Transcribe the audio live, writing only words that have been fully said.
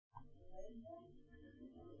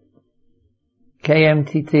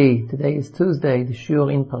KMTT. Today is Tuesday. The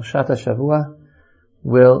Shiur in Parshat HaShavua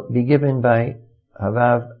will be given by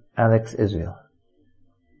Harav Alex Israel.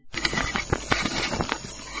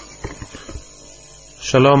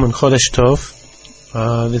 Shalom and Chodesh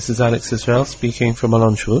Tov. This is Alex Israel speaking from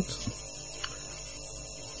Alon Shvut.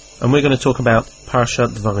 And we're going to talk about Parshat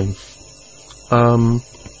Dvarim.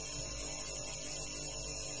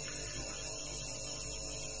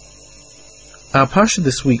 Our Parsha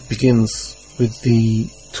this week begins with the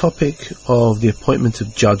topic of the appointment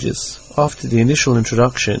of judges. After the initial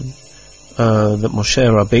introduction that Moshe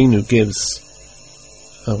Rabbeinu gives,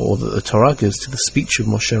 or that the Torah gives to the speech of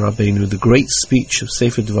Moshe Rabbeinu, the great speech of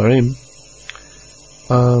Sefer Dvarim,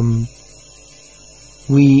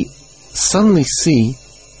 we suddenly see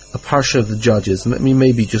a Parsha of the judges. And let me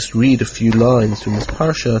maybe just read a few lines from this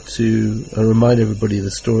Parsha to remind everybody of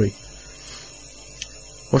the story.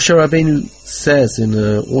 Moshe Rabbeinu says in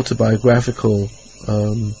an autobiographical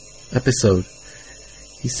episode,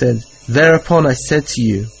 he said, "Thereupon I said to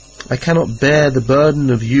you, I cannot bear the burden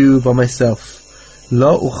of you by myself.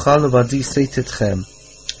 Lo uchal levadi seitetchem.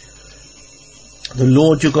 The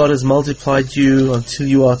Lord your God has multiplied you until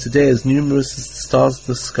you are today as numerous as the stars of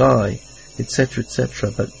the sky," etc., etc.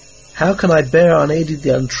 But how can I bear unaided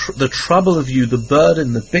the trouble of you, the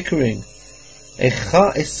burden, the bickering?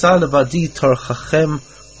 Echa esa levadi torchachem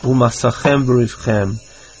umasachem v'rivchem.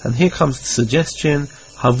 And here comes the suggestion: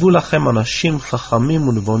 Havu lachem anashim chachamim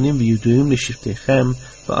unevonim v'yuduim l'shiftechem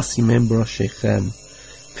v'asimem b'rashechem.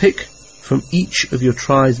 Pick from each of your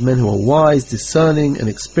tribes men who are wise, discerning, and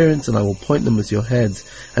experienced, and I will point them as your heads.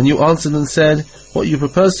 And you answered and said, what you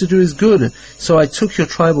propose to do is good. So I took your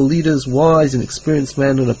tribal leaders, wise and experienced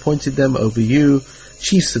men, and appointed them over you,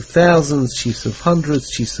 chiefs of thousands, chiefs of hundreds,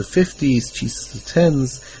 chiefs of 50s, chiefs of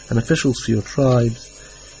tens, and officials for your tribes.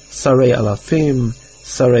 Sarei alafim,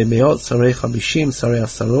 Sarei meot, Sarei chamishim, Sarei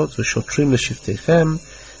asarot, v'shotrim l'shiftechem.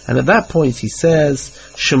 And at that point he says,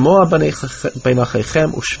 Shemoa bein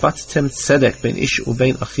achechem ushvattem tzedek bein ish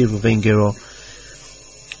uvein achiv uvein gero.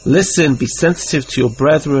 Listen, be sensitive to your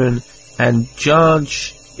brethren, and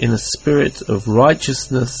judge in a spirit of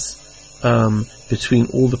righteousness between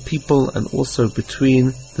all the people and also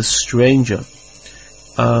between the stranger.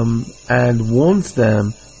 And warns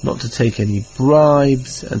them not to take any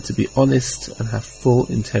bribes and to be honest and have full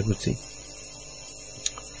integrity.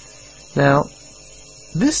 Now,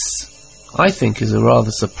 this, I think, is a rather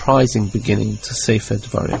surprising beginning to Sefer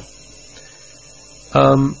Dvarim.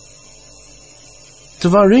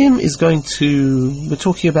 Dvarim is we're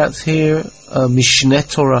talking about here Mishneh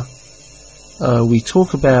Torah. We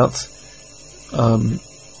talk about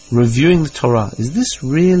reviewing the Torah. Is this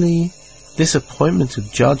really, this appointment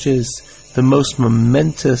of judges, the most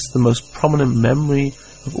momentous, the most prominent memory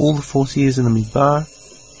of all the 40 years in the Midbar?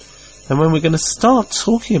 And when we're going to start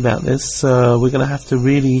talking about this, we're going to have to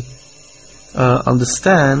really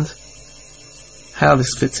understand how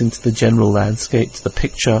this fits into the general landscape, the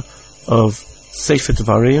picture of Sefer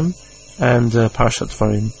Dvarim and Parashat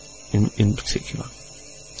Dvarim in particular.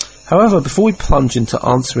 However, before we plunge into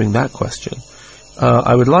answering that question,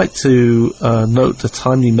 I would like to note the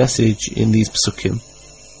timely message in these psukim.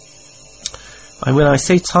 And when I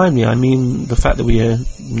say timely, I mean the fact that we are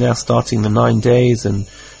now starting the 9 days and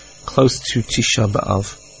close to Tisha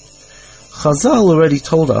B'Av. Chazal already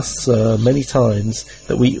told us many times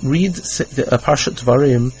that we read Parshat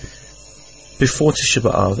Dvarim before Tisha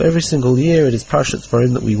B'Av. Every single year it is Parshat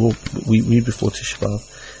Dvarim that we read before Tisha B'Av.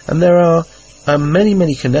 And there are many,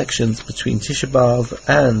 many connections between Tisha B'Av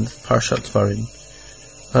and Parshat Dvarim.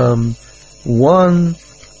 One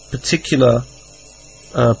particular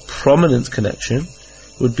prominent connection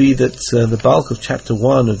would be that the bulk of chapter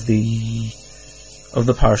 1 of the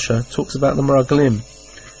Parsha talks about the Meraglim,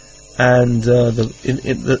 and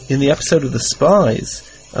in the episode of the spies,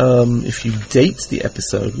 if you date the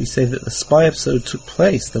episode, we say that the spy episode took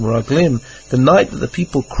place, the Meraglim, the night that the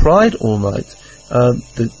people cried all night,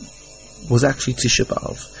 was actually Tisha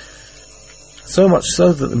B'Av. So much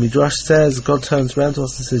so that the Midrash says, God turns around to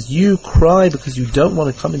us and says, you cry because you don't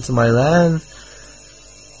want to come into my land.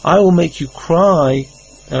 I will make you cry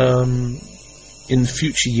in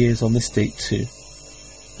future years on this date too.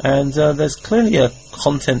 And there's clearly a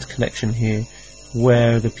content connection here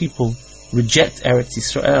where the people reject Eretz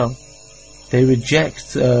Yisrael. They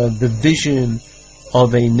reject the vision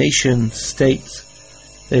of a nation state.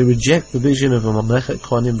 They reject the vision of a Mamlechet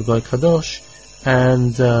Kohanim B'Goy Kadosh.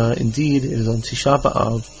 And indeed, it is on Tisha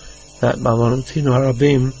B'Av that B'Avanotinu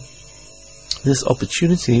Harabim, this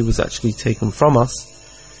opportunity was actually taken from us.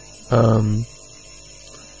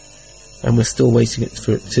 And we're still waiting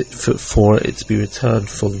for it to be returned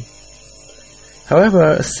fully. However,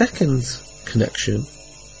 a second connection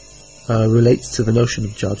relates to the notion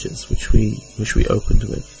of judges, which we opened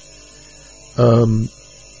with.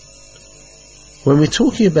 When we're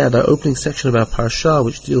talking about our opening section of our parasha,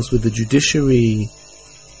 which deals with the judiciary,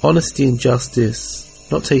 honesty and justice,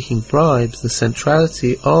 not taking bribes, the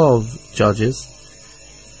centrality of judges,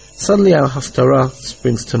 suddenly our haftarah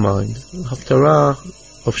springs to mind. Haftarah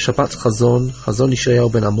of Shabbat Chazon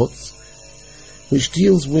Yeshayahu ben Amotz, which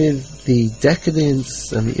deals with the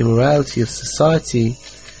decadence and the immorality of society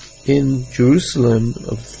in Jerusalem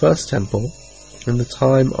of the first temple in the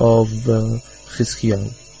time of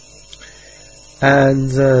Chizkiyahu.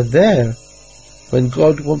 And there, when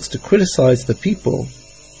God wants to criticize the people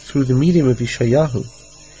through the medium of Yeshayahu,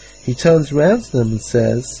 He turns around to them and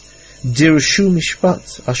says, Dirushu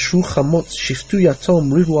mishpat, ashru chamot, shiftu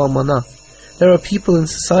yatom, rivu almana. There are people in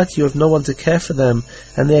society who have no one to care for them,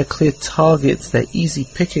 and they are clear targets, they're easy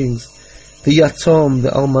pickings. The yatom, the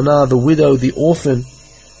almana, the widow, the orphan.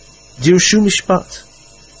 Dirushu mishpat.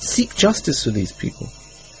 Seek justice for these people.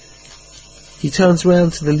 He turns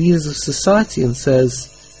around to the leaders of society and says,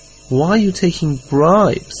 why are you taking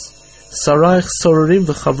bribes? Saraych sororim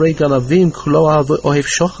v'chavrei galavim kulo ohev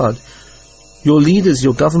shochad. Your leaders,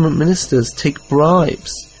 your government ministers, take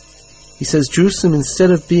bribes. He says Jerusalem,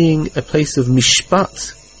 instead of being a place of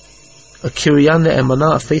mishpat, a kiryan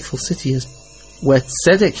ne'emana, a faithful city, where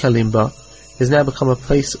tzedek halimba, has now become a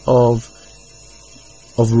place of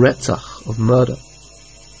retzach, of murder.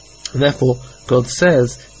 And therefore, God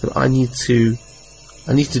says that I need to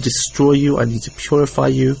destroy you, I need to purify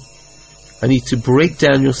you, I need to break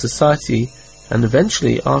down your society, and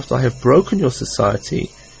eventually, after I have broken your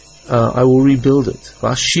society, I will rebuild it.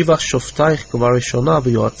 V'ashivach shoftaich kvar rishona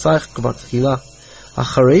v'yoatzaich kvar tchila.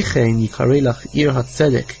 Achareichen yikarei lach ir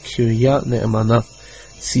hatzedek kirya ne'emana.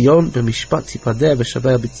 Tzion b'mishpat tipadeh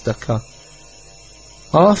v'shaveh b'tzdaka.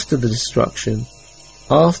 After the destruction,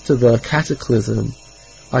 after the cataclysm,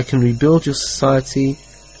 I can rebuild your society,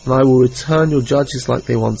 and I will return your judges like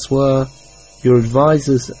they once were, your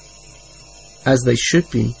advisors as they should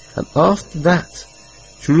be, and after that,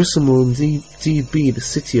 Jerusalem will indeed be the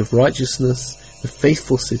city of righteousness, the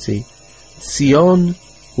faithful city. Zion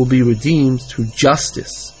will be redeemed through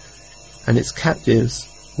justice, and its captives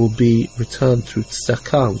will be returned through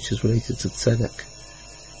tzedakah, which is related to tzedek.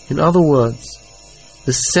 In other words,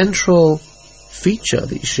 the central feature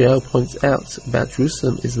that Yeshayahu points out about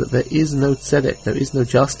Jerusalem is that there is no tzedek, there is no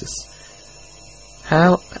justice.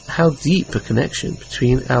 How deep a connection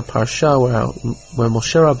between our parasha, where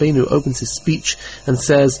Moshe Rabbeinu opens his speech and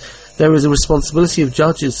says there is a responsibility of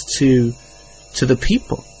judges to the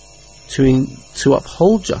people, to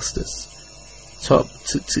uphold justice,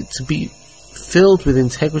 to be filled with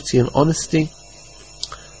integrity and honesty,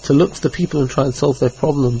 to look to the people and try and solve their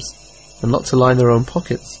problems, and not to line their own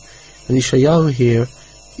pockets. And Yeshayahu here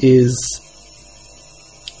is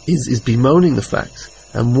bemoaning the fact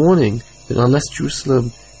and warning that unless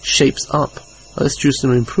Jerusalem shapes up, unless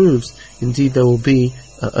Jerusalem improves, indeed there will be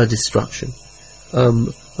a destruction.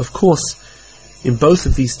 Of course, in both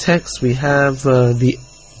of these texts we have the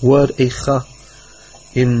word Eicha.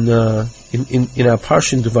 In our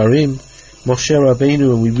Parsha in Devarim, Moshe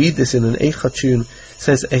Rabbeinu, and we read this in an Eicha tune,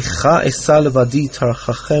 says Eicha esa levadi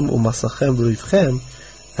tarachachem umasachem v'rivchem,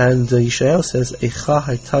 and Yeshayahu says Eicha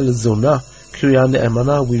hayta lezona kirya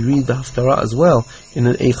ne'emana. We read the Haftarah as well in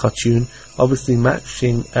an Eicha tune, obviously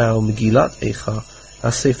matching our Megillat Eicha,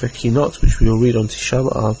 our Sefer Kinot, which we will read on Tisha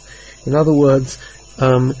B'Av. In other words,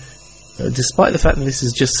 despite the fact that this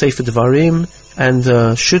is just Sefer Devarim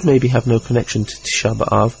and should maybe have no connection to Tisha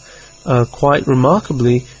B'Av, quite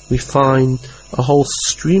remarkably we find a whole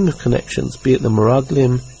stream of connections, be it the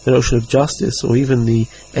Meraglim, the notion of justice, or even the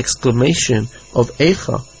exclamation of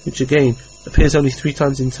Eicha, which again appears only 3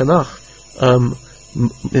 times in Tanakh,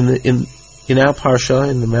 in our Parsha,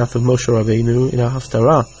 in the mouth of Moshe Rabbeinu, in our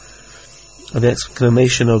Haftarah, the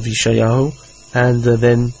exclamation of Yeshayahu, and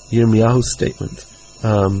then Yirmiyahu's statement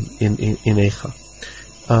in Eicha.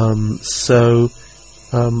 So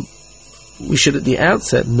we should at the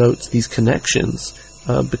outset note these connections,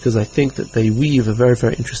 because I think that they weave a very,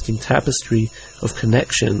 very interesting tapestry of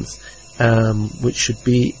connections, which should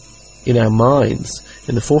be in our minds,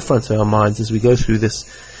 in the forefront of our minds, as we go through this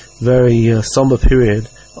very somber period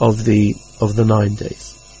of the 9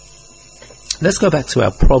 days. Let's go back to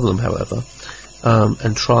our problem, however,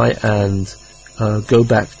 and try and go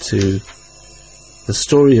back to the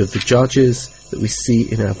story of the judges that we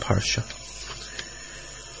see in our parsha.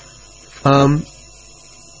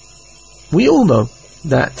 We all know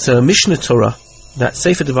that Mishnah Torah, that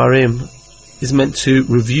Sefer Devarim, is meant to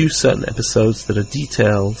review certain episodes that are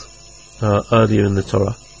detailed earlier in the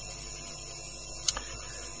Torah.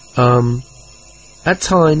 At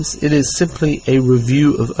times it is simply a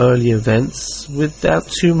review of early events without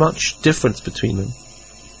too much difference between them.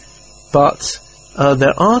 But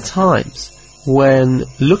there are times when,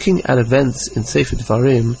 looking at events in Sefer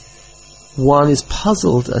Devarim, one is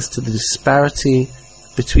puzzled as to the disparity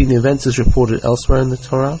between the events as reported elsewhere in the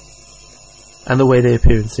Torah and the way they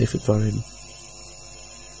appear in Sefer Devarim.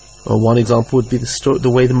 One example would be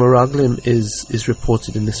the way the Meraglim is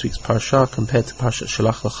reported in this week's Parsha compared to Parshat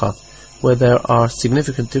Shelach Lecha, where there are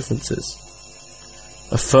significant differences.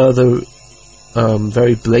 A further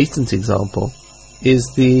very blatant example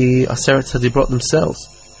is the Aseret HaDibrot themselves,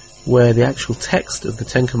 where the actual text of the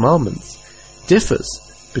Ten Commandments differs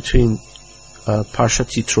between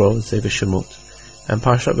Parshat Yitro and Sefer Shemot and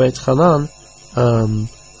Parshat Vayetchanan,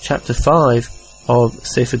 chapter 5 of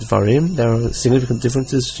Sefer Devarim. There are significant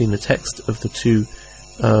differences between the text of the two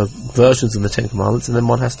versions of the Ten Commandments, and then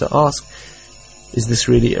one has to ask, is this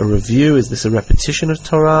really a review? Is this a repetition of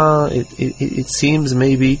Torah? It seems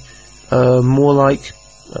maybe more like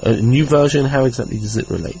a new version. How exactly does it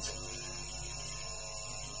relate?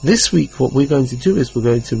 This week what we're going to do is we're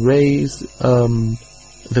going to raise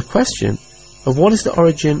the question of what is the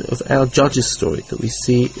origin of our judges story that we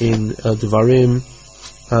see in Devarim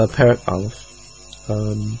Perek Aleph.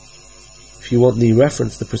 If you want the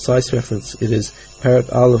reference, the precise reference, it is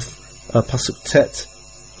Perek Aleph Pasuk Tet.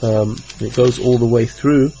 It goes all the way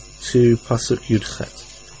through to Pasuk Yud Chet.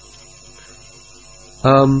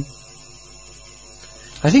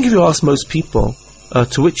 I think if you ask most people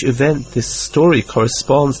to which event this story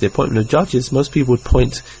corresponds, the appointment of judges, most people would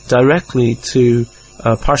point directly to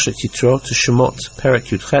Parshat Yitro, to Shemot, Perek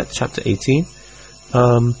Yud Chet, chapter 18.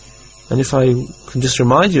 And if I can just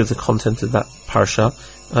remind you of the content of that Parsha,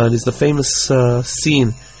 it is the famous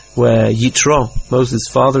scene where Yitro, Moses'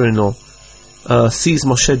 father-in-law, sees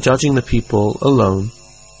Moshe judging the people alone,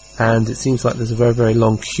 and it seems like there's a very, very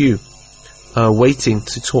long queue waiting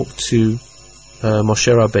to talk to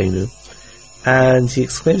Moshe Rabbeinu, and he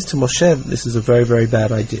exclaims to Moshe that this is a very, very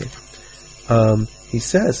bad idea. He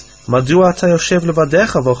says, Madua ata yoshev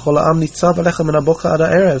levadecha v'chol ha'am nitzav alecha min haboker ad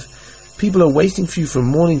ha'erev. People are waiting for you from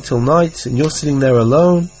morning till night, and you're sitting there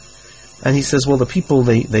alone. And he says, well, the people,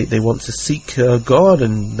 they want to seek God,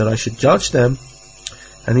 and that I should judge them.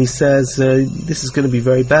 And he says, this is going to be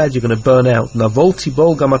very bad, you're going to burn out. Navol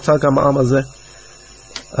tibol gam ata gam ha'am hazeh.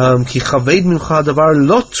 Ki chaved mincha hadavar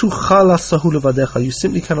lo tuchal lasahu levadecha. You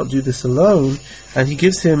simply cannot do this alone. And he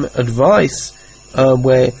gives him advice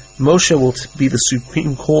where Moshe will be the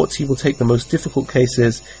supreme court. He will take the most difficult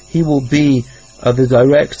cases. He will be the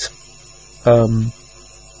direct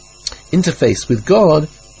interface with God,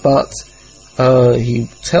 but he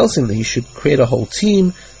tells him that he should create a whole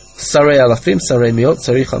team, Sarei Alafim, Sarei Miot,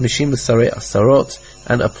 Sarei Chamishim, Sarei Asarot,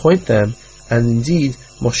 and appoint them. And indeed,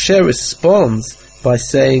 Moshe responds by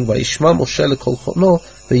saying, Vayishma Moshe lekol chotno,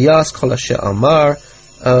 v'yas kol asher amar.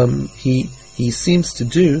 He seems to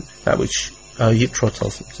do that which Yitro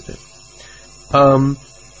tells him to do.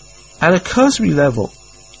 At a cursory level,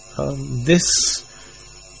 this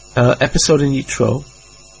episode in Yitro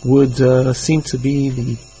would seem to be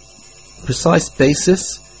the precise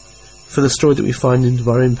basis for the story that we find in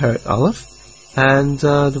Devarim Perek Aleph, and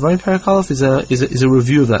Devarim Perek Aleph is a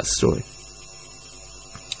review of that story.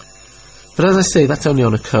 But as I say, that's only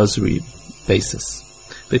on a cursory basis,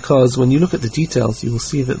 because when you look at the details, you will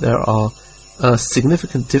see that there are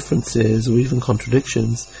significant differences or even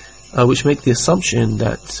contradictions which make the assumption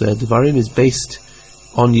that Devarim is based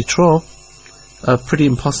on Yitro pretty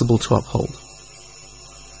impossible to uphold.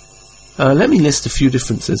 Let me list a few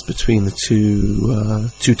differences between the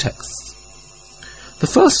two texts. The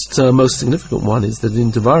first most significant one is that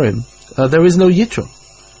in Devarim there is no Yitro.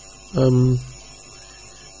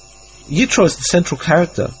 Yitro is the central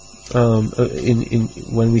character in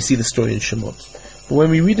when we see the story in Shemot. But when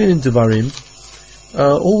we read it in Devarim,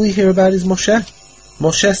 all we hear about is Moshe.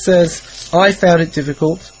 Moshe says, I found it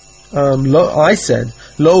difficult. I said,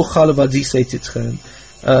 Lo chalavadi seititchem,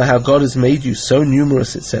 how God has made you so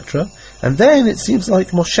numerous, etc. And then it seems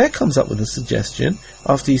like Moshe comes up with a suggestion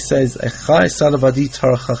after he says, Echai salavadi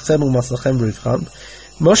tarachachem u'maslachem rivcham.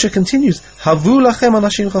 Moshe continues, Havu lachem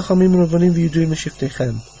anashim chachamim ravanim v'yuduim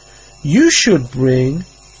mishiftechem. You should bring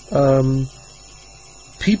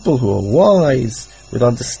people who are wise, with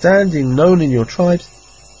understanding, known in your tribes.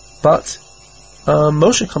 But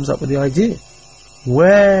Moshe comes up with the idea,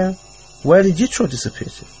 where did Yitro disappear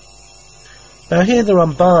to? Now here the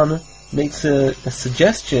Ramban makes a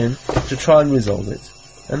suggestion to try and resolve it.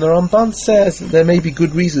 And the Ramban says that there may be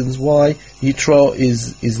good reasons why Yitro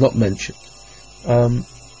is not mentioned.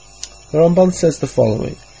 The Ramban says the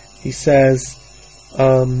following. He says,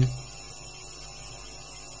 V'lo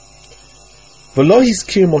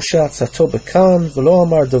hizkir Moshe atzato bekan, v'lo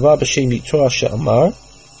amar davar b'shem Yitro asher amar.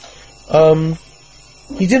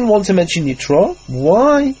 He didn't want to mention Yitro.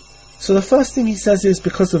 Why? So the first thing he says is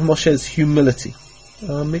because of Moshe's humility.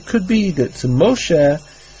 It could be that to Moshe,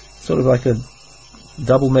 sort of like a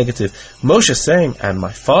double negative, Moshe saying, and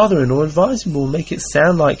my father-in-law advised me, will make it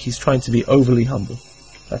sound like he's trying to be overly humble.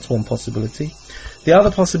 That's one possibility. The other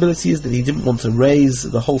possibility is that he didn't want to raise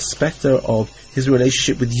the whole spectre of his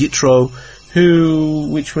relationship with Yitro,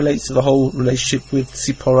 which relates to the whole relationship with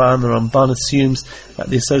Tzipporah, and the Ramban assumes that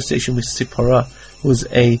the association with Tzipporah was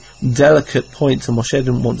a delicate point, and Moshe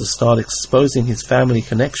didn't want to start exposing his family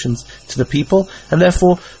connections to the people, and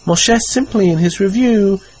therefore Moshe simply, in his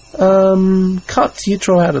review, cut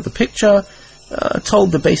Yitro out of the picture,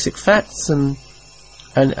 told the basic facts, and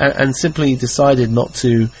simply decided not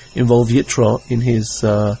to involve Yitro in his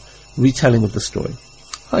retelling of the story.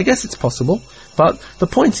 I guess it's possible, but the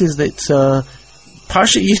point is that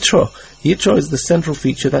Parsha Yitro is the central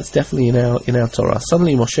feature. That's definitely in our Torah.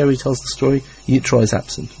 Suddenly Moshe retells the story, Yitro is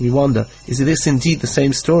absent. We wonder, is this indeed the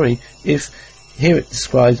same story if here it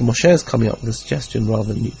describes Moshe's coming up with a suggestion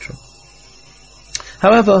rather than Yitro?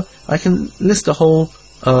 However, I can list a whole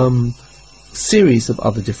series of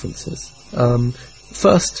other differences.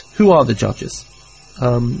 First, who are the judges?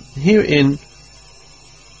 Here in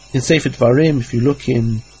Sefer Dvarim, if you look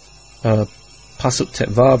in Pasuk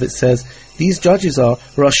Tetvav, it says, these judges are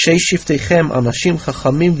Rashei Shiftechem Anashim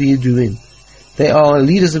Chachamim V'Yiduim. They are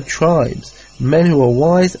leaders of tribes, men who are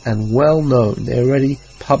wise and well known. They are already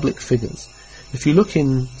public figures. If you look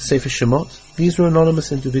in Sefer Shemot, these are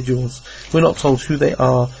anonymous individuals. We're not told who they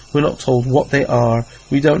are, we're not told what they are,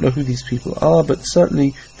 we don't know who these people are, but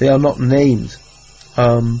certainly they are not named.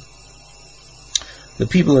 The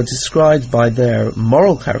people are described by their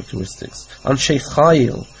moral characteristics. Anshe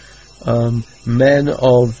Chayil, men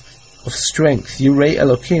of strength. Yirei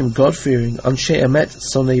Elokim, God-fearing. Anshe Emet,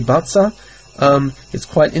 Sonei Batza. It's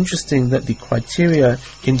quite interesting that the criteria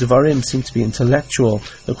in Devarim seem to be intellectual,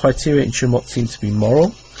 the criteria in Shemot seem to be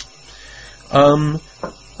moral. A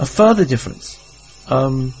further difference.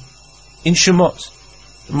 In Shemot,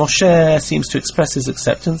 Moshe seems to express his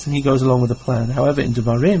acceptance and he goes along with the plan. However, in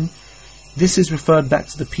Devarim, this is referred back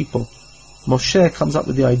to the people. Moshe comes up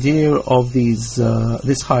with the idea of this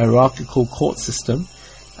hierarchical court system,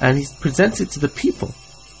 and he presents it to the people.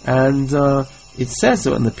 And it says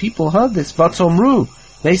that when the people heard this, Vatomru,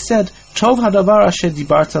 they said, Tov hadavar asher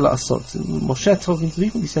dibarta la'asot. Moshe told them to the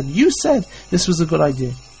people, he said, you said this was a good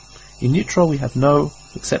idea. In Yitro, we have no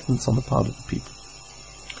acceptance on the part of the people.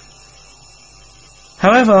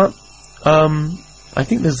 However, I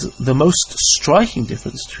think there's the most striking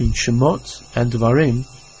difference between Shemot and Devarim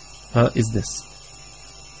is this.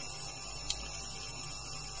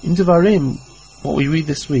 In Devarim, what we read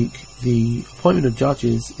this week, the appointment of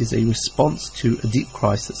judges is a response to a deep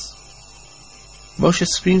crisis. Moshe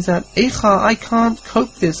screams out, Eicha, I can't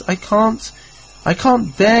cope this, I can't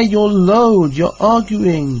bear your load, your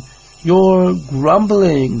arguing, your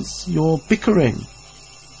grumblings, your bickering.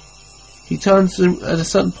 He turns at a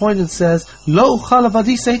certain point and says, Lo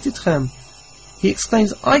chalavadi seititchem. He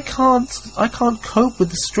exclaims, I can't cope with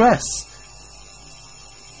the stress.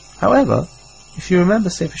 However, if you remember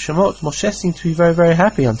Sefer Shemot, Moshe seemed to be very, very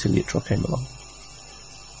happy until Yitro came along.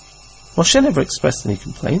 Moshe never expressed any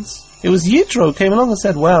complaints. It was Yitro who came along and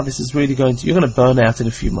said, wow, this is really you're going to burn out in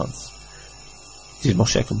a few months. Did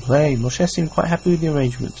Moshe complain? Moshe seemed quite happy with the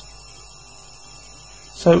arrangement.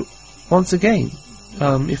 So, once again,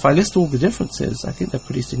 if I list all the differences, I think they're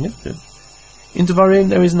pretty significant. In Devarim,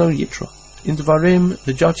 there is no Yitro. In Devarim,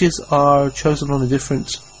 the judges are chosen on a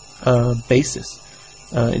different basis.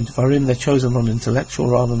 In Devarim, they're chosen on an intellectual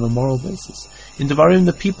rather than a moral basis. In Devarim,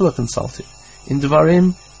 the people are consulted. In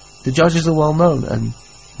Devarim, the judges are well known, and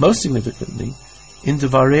most significantly, in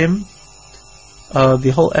Devarim,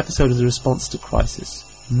 the whole episode is a response to crisis.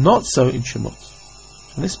 Not so in Shemot.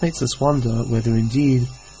 And this makes us wonder whether indeed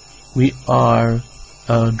we are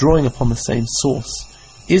drawing upon the same source.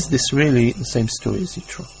 Is this really the same story as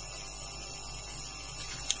Yitro?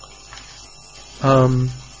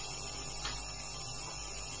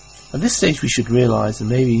 At this stage we should realize, and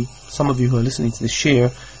maybe some of you who are listening to this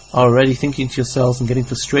shir are already thinking to yourselves and getting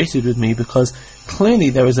frustrated with me, because clearly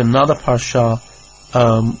there is another parsha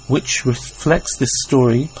which reflects this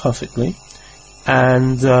story perfectly,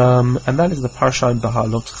 and that is the parsha in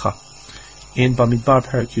Bahalotcha, in Bamidbar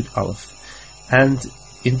Perek Yud Aleph. And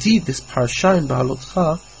indeed, this parsha in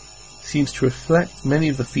Bahalotcha seems to reflect many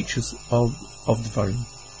of the features of Devarim.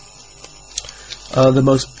 The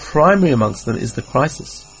most primary amongst them is the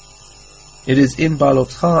crisis. It is in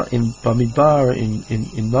Baalotcha, in Bamidbar,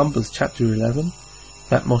 in Numbers chapter 11,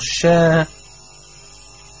 that Moshe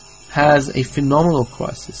has a phenomenal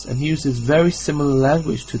crisis, and he uses very similar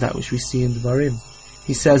language to that which we see in Devarim.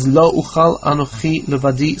 He says, Lo uchal anochi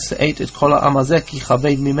levadi se'et et kol ha'am hazeh ki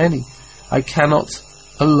chaved mimeni. I cannot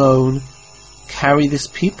alone carry this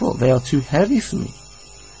people. They are too heavy for me.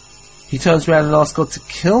 He turns around and asks God to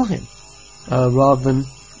kill him, rather than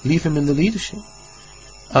leave him in the leadership.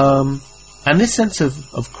 And this sense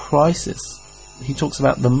of crisis, he talks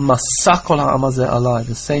about the Masa kol ha'am hazeh alai,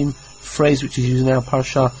 the same phrase which is used in our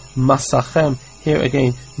parasha, Masachem, here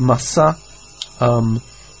again, Masa,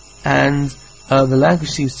 and the language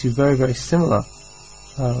seems to be very, very similar,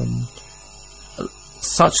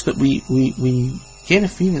 such that we get a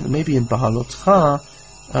feeling that maybe in Baalotcha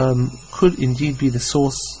could indeed be the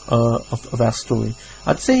source of our story.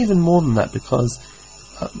 I'd say even more than that, because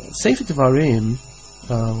Sefer Devarim,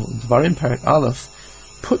 Devarim Perek Aleph,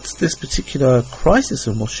 puts this particular crisis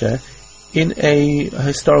of Moshe in a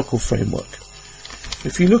historical framework.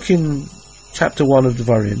 If you look in chapter 1 of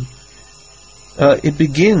Devarim,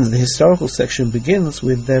 the historical section begins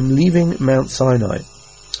with them leaving Mount Sinai.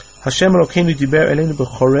 Hashem Elokeinu diber elenu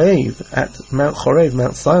b'chorev, at Mount Chorev,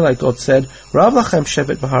 Mount Sinai, God said, Rav lachem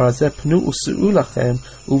shevet b'har hazeh pnu u'su'u lachem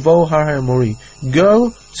uvo har ha'amori.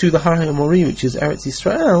 Go to the Har ha'amori, which is Eretz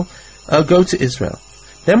Yisrael, go to Israel.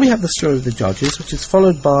 Then we have the story of the judges, which is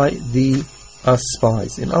followed by the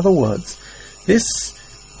spies. In other words, this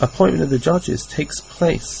appointment of the judges takes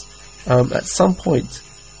place at some point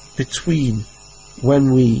between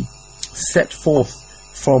when we set forth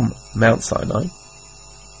from Mount Sinai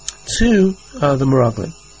to the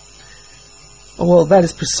Meraglim. Well, that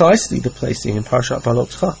is precisely the placing in Parashat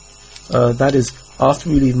Baalotcha. That is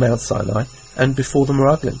after we leave Mount Sinai and before the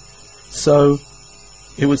Meraglim. So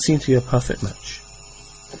it would seem to be a perfect match.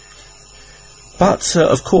 But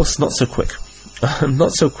of course, not so quick.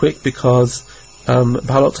 Not so quick, because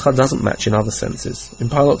Baalotcha doesn't match in other senses. In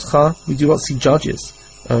Baalotcha, we do not see judges.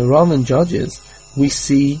 Rather than judges, we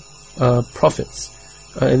see prophets.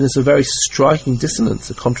 And there's a very striking dissonance,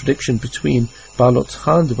 a contradiction between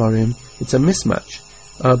Baalotcha and Devarim. It's a mismatch,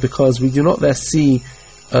 because we do not there see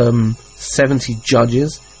 70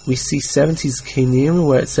 judges. We see 70 zkenim,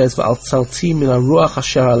 where it says, V'altzalti min haruach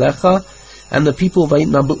asher alecha, and the people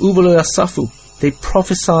vayitnabu'u v'lo yasafu. They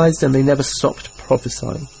prophesied and they never stopped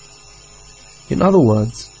prophesying. In other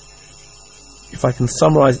words, if I can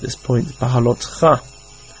summarize at this point, Baalotcha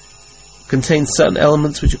contains certain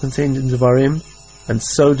elements which are contained in Devarim, and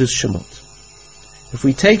so does Shemot. If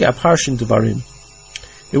we take our parsha in Devarim,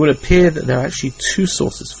 it would appear that there are actually two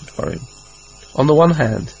sources for Devarim. On the one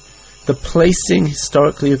hand, the placing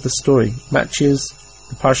historically of the story matches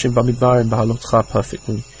the parsha in Bamidbar and Baalotcha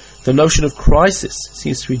perfectly. The notion of crisis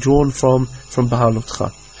seems to be drawn from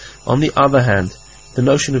Baalotcha. On the other hand, the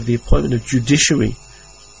notion of the appointment of judiciary,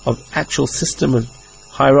 of actual system, of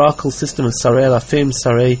hierarchical system of Sarei Alafim,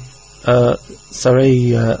 Sarei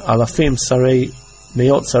Alafim, Sarei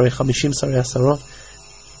Meot, Sarei Chamishim, Sarei Asarot,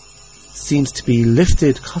 seems to be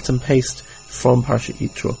lifted, cut and paste from Parashat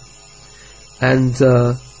Yitro.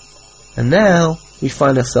 And now we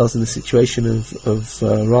find ourselves in the situation of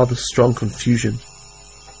rather strong confusion.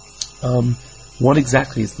 What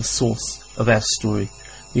exactly is the source of our story?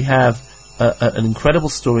 We have an incredible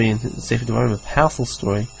story in Sefer Devarim, a powerful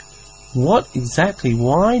story. What exactly?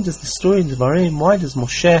 Why does the story in Devarim, why does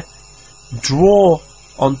Moshe draw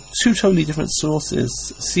on two totally different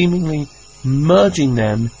sources, seemingly merging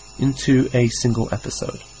them into a single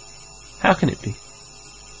episode? How can it be?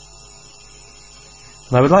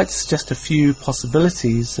 And I would like to suggest a few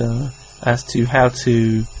possibilities as to how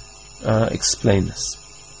to explain this.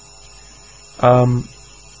 The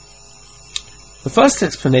first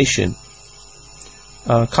explanation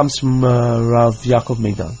comes from Rav Yaakov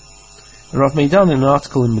Meidan. And Rav Meidan, in an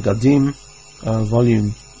article in Megadim,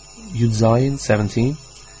 volume Yud Zayin 17,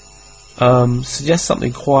 suggests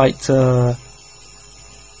something quite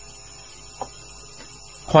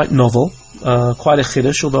novel, quite a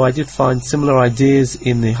chiddush, although I did find similar ideas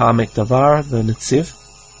in the Ha'amek Davar, the Netziv.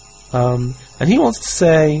 And he wants to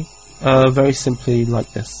say very simply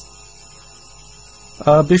like this.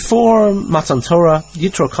 Before Matan Torah,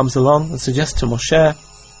 Yitro comes along and suggests to Moshe,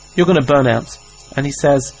 you're going to burn out. And he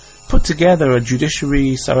says, put together a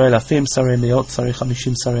judiciary, Sarei Alafim, Sarei Meot, Sarei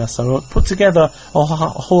Chamishim, Sarei Asarot, put together a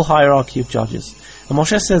whole hierarchy of judges. And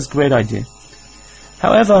Moshe says, great idea.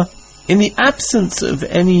 However, in the absence of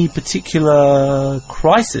any particular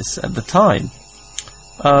crisis at the time,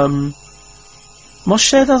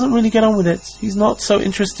 Moshe doesn't really get on with it. He's not so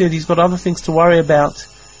interested. He's got other things to worry about.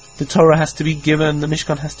 The Torah has to be given, the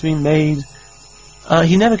Mishkan has to be made.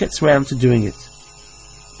 He never gets around to doing it.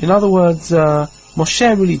 In other words,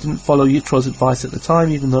 Moshe really didn't follow Yitro's advice at the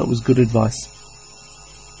time, even though it was good advice.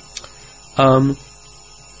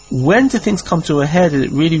 When do things come to a head and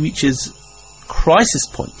it really reaches crisis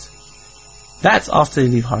point? That's after they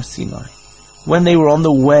leave Har Sinai. When they were on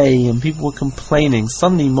the way and people were complaining,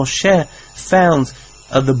 suddenly Moshe found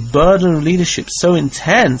the burden of leadership so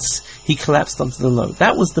intense, he collapsed under the load.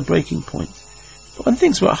 That was the breaking point. When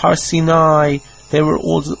things were at Har Sinai, they were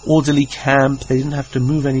orderly camp, they didn't have to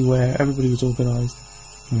move anywhere, everybody was organized.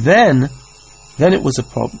 Then it was a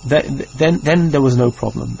problem. Then there was no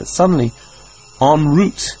problem. But suddenly, en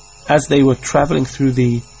route, as they were traveling through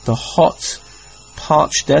the hot,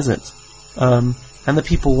 parched desert, and the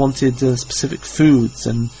people wanted specific foods,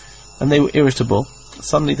 and they were irritable.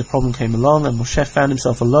 Suddenly the problem came along, and Moshe found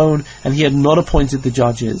himself alone, and he had not appointed the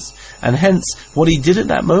judges. And hence, what he did at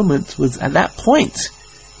that moment was, at that point,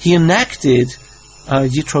 he enacted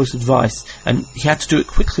Yitro's advice, and he had to do it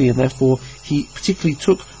quickly, and therefore he particularly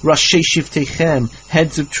took Rashei Shivtechem,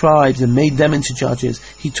 heads of tribes, and made them into judges.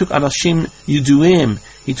 He took Anashim Yuduim,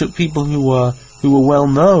 he took people who were well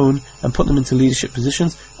known and put them into leadership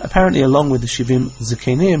positions, apparently along with the Shivim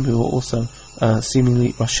Zakenim, who were also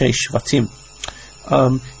seemingly Rashei Shvatim.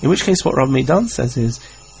 In which case what Rav Meidan says is,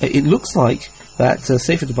 it looks like that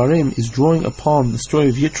Sefer Devarim is drawing upon the story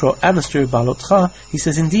of Yitro and the story of Baalotcha. He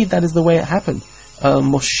says, indeed, that is the way it happened.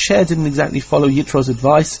 Moshe didn't exactly follow Yitro's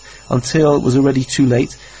advice until it was already too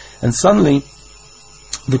late, and suddenly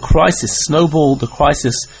the crisis snowballed, the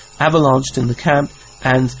crisis avalanched in the camp,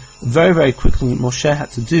 and very, very quickly Moshe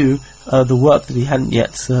had to do the work that he hadn't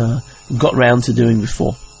yet got round to doing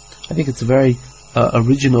before. I think it's a very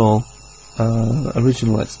original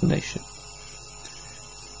explanation.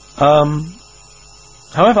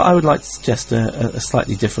 However, I would like to suggest a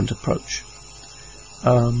slightly different approach.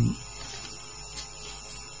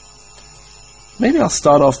 Maybe I'll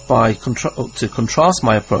start off by to contrast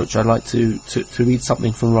my approach. I'd like to read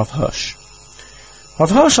something from Rav Hirsch. Rav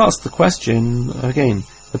Hirsch asked the question, again,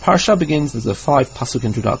 the parasha begins as a 5-pasuk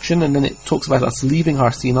introduction, and then it talks about us leaving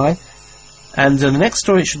Har Sinai, and the next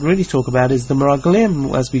story it should really talk about is the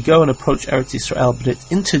Meraglim as we go and approach Eretz Yisrael, but it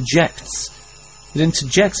interjects,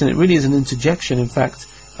 and it really is an interjection. In fact,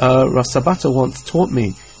 Rav Sabato once taught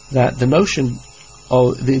me that the notion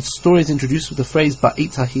of the story is introduced with the phrase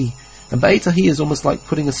Ba'et Hahi, and Ba'et Hahi is almost like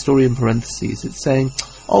putting a story in parentheses. It's saying,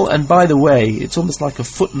 oh, and by the way, it's almost like a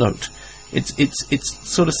footnote. It's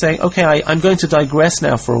sort of saying, okay, I'm going to digress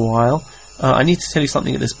now for a while. I need to tell you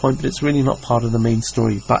something at this point, but it's really not part of the main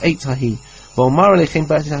story. Ba'et Hahi.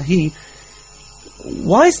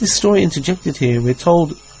 Why is this story interjected here? We're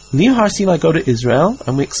told, leave Har Sinai, go to Israel,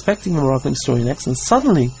 and we're expecting the Meraglim story next, and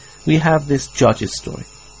suddenly we have this Judges story.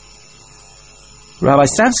 Rabbi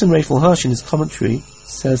Samson Raphael Hirsch in his commentary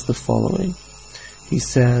says the following. He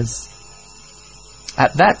says,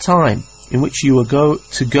 at that time in which you were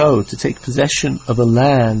to take possession of a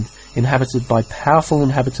land inhabited by powerful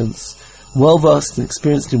inhabitants, well versed and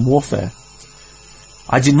experienced in warfare,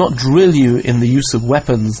 I did not drill you in the use of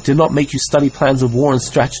weapons, did not make you study plans of war and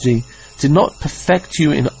strategy, did not perfect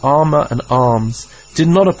you in armor and arms, did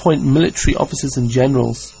not appoint military officers and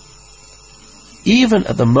generals. Even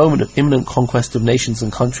at the moment of imminent conquest of nations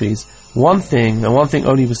and countries, one thing, and one thing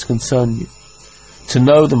only, was to concern you: to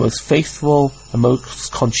know the most faithful and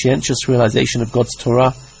most conscientious realization of God's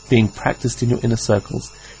Torah being practiced in your inner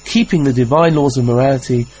circles. Keeping the divine laws of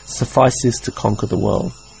morality suffices to conquer the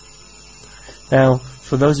world. Now,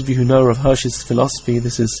 for those of you who know Rav Hirsch's philosophy,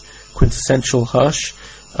 this is quintessential Hirsch.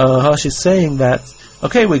 Hirsch is saying that,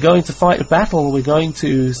 okay, we're going to fight a battle, we're going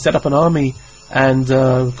to set up an army and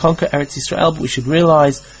conquer Eretz Yisrael, but we should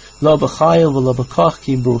realize, lo b'chayil v'lo b'koch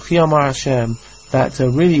ki b'ruchi amar Hashem, that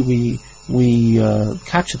really we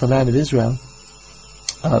capture the land of Israel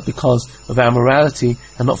because of our morality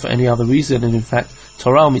and not for any other reason. And in fact,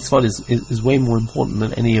 Torah mitzvot is way more important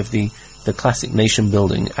than any of the classic nation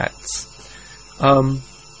building acts.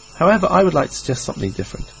 However, I would like to suggest something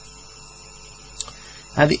different.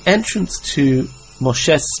 At the entrance to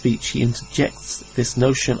Moshe's speech, he interjects this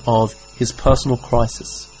notion of his personal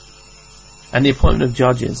crisis and the appointment of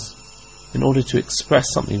judges in order to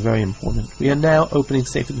express something very important. We are now opening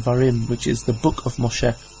Sefer Devarim, which is the book of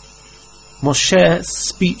Moshe. Moshe's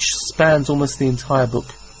speech spans almost the entire book.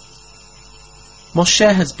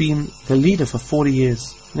 Moshe has been the leader for 40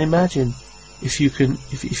 years. And imagine if you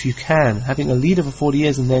can, having a leader for 40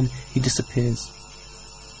 years and then he disappears.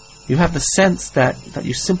 You have the sense that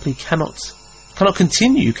you simply cannot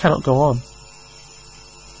continue, you cannot go on.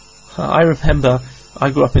 I remember I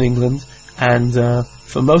grew up in England, and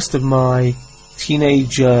for most of my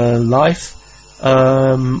teenage life,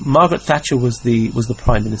 Margaret Thatcher was the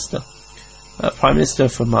Prime Minister. Prime Minister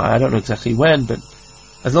from I don't know exactly when, but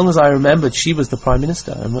as long as I remembered, she was the Prime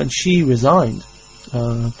Minister. And when she resigned,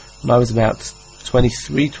 when I was about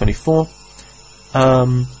 23, 24,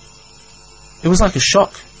 it was like a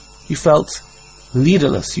shock. You felt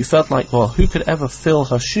leaderless. You felt like, well, who could ever fill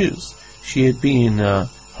her shoes? She had been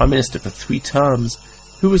Prime Minister for 3 terms.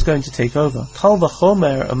 Who was going to take over? Kal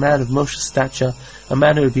v'chomer, a man of Moshe's stature, a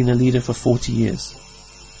man who had been a leader for 40 years.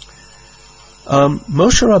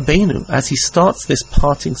 Moshe Rabbeinu, as he starts this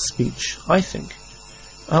parting speech, I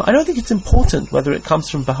don't think it's important whether it comes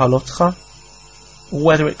from Bahalotcha or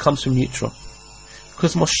whether it comes from Yitro.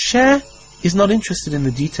 Because Moshe is not interested in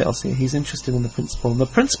the details here, he's interested in the principle. And the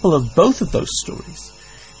principle of both of those stories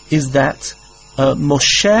is that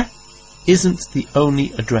Moshe isn't the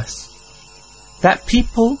only address. That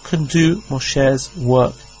people can do Moshe's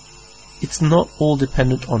work. It's not all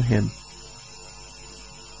dependent on him.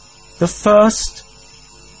 The first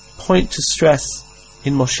point to stress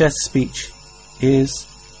in Moshe's speech is,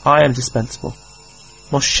 I am dispensable.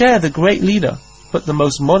 Moshe, the great leader, but the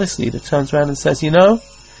most modest leader, turns around and says, in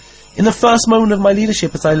the first moment of my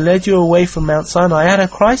leadership, as I led you away from Mount Sinai, I had a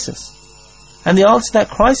crisis. And the answer to that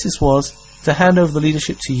crisis was to hand over the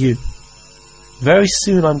leadership to you. Very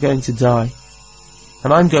soon I'm going to die,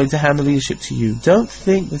 and I'm going to hand the leadership to you. Don't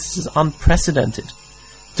think this is unprecedented.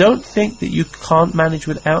 Don't think that you can't manage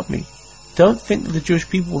without me. Don't think that the Jewish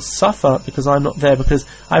people will suffer because I'm not there, because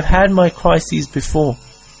I've had my crises before.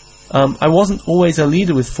 I wasn't always a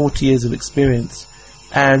leader with 40 years of experience,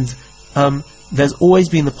 and there's always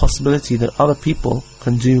been the possibility that other people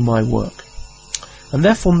can do my work. And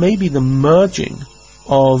therefore maybe the merging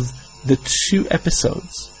of the 2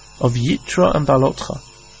 episodes of Yitro and Balotcha,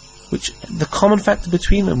 which the common factor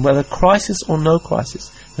between them, whether crisis or no crisis,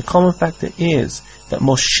 the common factor is that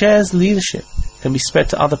Moshe's leadership can be spread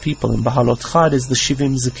to other people. In Bahalotcha it is the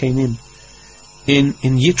Shivim Zakenim. In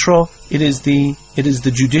Yitro it is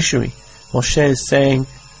the judiciary. Moshe is saying,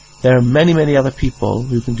 there are many, many other people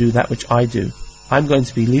who can do that which I do. I'm going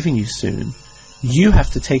to be leaving you soon. You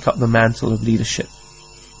have to take up the mantle of leadership.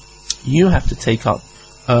 You have to take up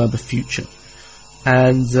the future.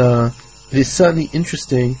 And it is certainly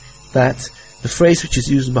interesting that the phrase which is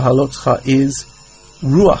used in Bahalotcha is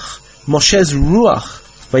Ruach. Moshe's Ruach.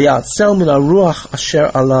 Vayatzel min ha-Ruach asher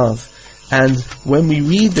alav. And when we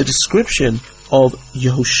read the description of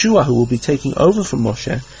Yehoshua, who will be taking over from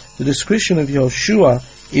Moshe, the description of Yehoshua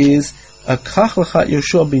is Kach lecha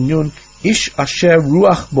Yehoshua bin Nun ish asher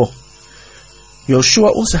ruach bo.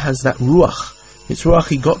 Yehoshua also has that ruach. It's ruach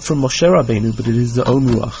he got from Moshe Rabbeinu, but it is the own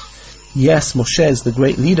ruach. Yes, Moshe is the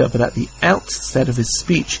great leader, but at the outset of his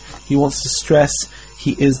speech, he wants to stress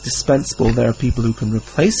he is dispensable. There are people who can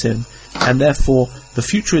replace him, and therefore the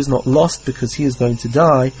future is not lost because he is going to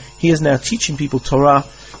die. He is now teaching people Torah.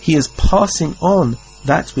 He is passing on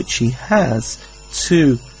that which he has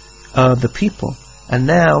to the people, and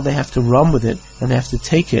now they have to run with it, and they have to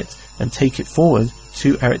take it and take it forward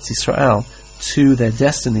to Eretz Yisrael, to their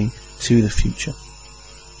destiny, to the future.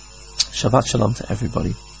 Shabbat Shalom to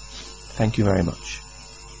everybody. Thank you very much.